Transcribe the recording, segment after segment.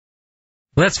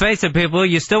Let's face it, people,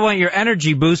 you still want your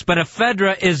energy boost, but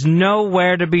ephedra is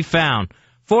nowhere to be found.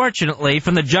 Fortunately,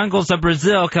 from the jungles of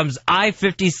Brazil comes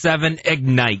I57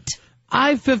 Ignite.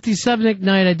 I57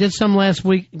 Ignite, I did some last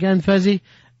week, again, Fezzi.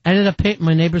 I ended up painting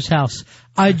my neighbor's house.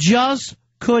 I just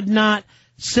could not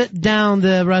sit down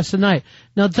the rest of the night.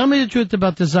 Now, tell me the truth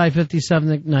about this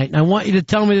I57 Ignite, and I want you to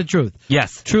tell me the truth.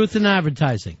 Yes. Truth in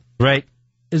advertising. Right.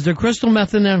 Is there crystal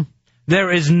meth in there?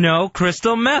 There is no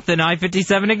crystal meth in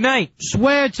I57 Ignite.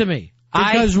 Swear to me.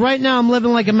 Because right now I'm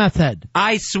living like a meth head.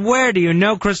 I swear to you,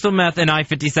 no crystal meth in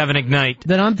I57 Ignite.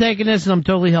 Then I'm taking this and I'm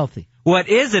totally healthy. What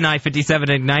is in I57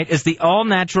 Ignite is the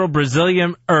all-natural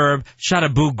Brazilian herb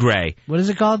Chatabu. What is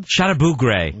it called?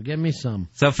 Chatabu. Well, give me some.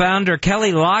 So founder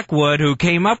Kelly Lockwood, who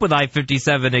came up with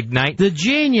I57 Ignite... The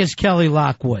genius Kelly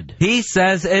Lockwood. He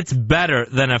says it's better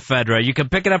than ephedra. You can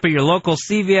pick it up at your local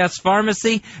CVS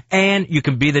pharmacy, and you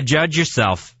can be the judge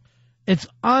yourself. It's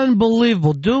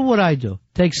unbelievable. Do what I do.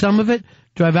 Take some of it,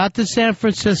 drive out to San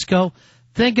Francisco,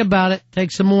 think about it,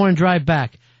 take some more and drive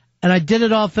back. And I did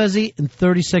it all, Fezzi, in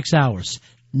 36 hours.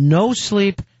 No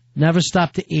sleep, never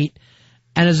stopped to eat.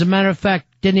 And as a matter of fact,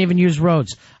 didn't even use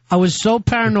roads. I was so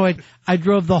paranoid, I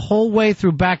drove the whole way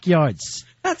through backyards.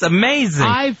 That's amazing.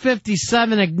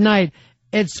 I-57 Ignite.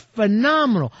 It's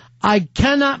phenomenal. I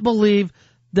cannot believe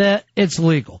that it's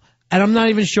legal. And I'm not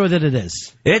even sure that it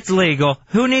is. It's legal.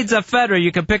 Who needs ephedra?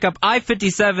 You can pick up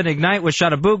I57 Ignite with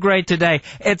Chatabu today.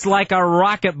 It's like a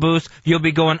rocket boost. You'll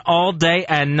be going all day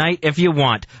and night if you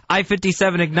want.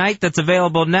 I57 Ignite, that's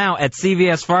available now at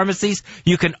CVS pharmacies.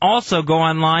 You can also go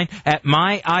online at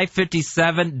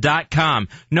myi57.com.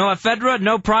 No ephedra,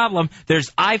 no problem. There's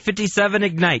I57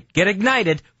 Ignite. Get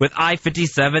ignited with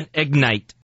I57 Ignite.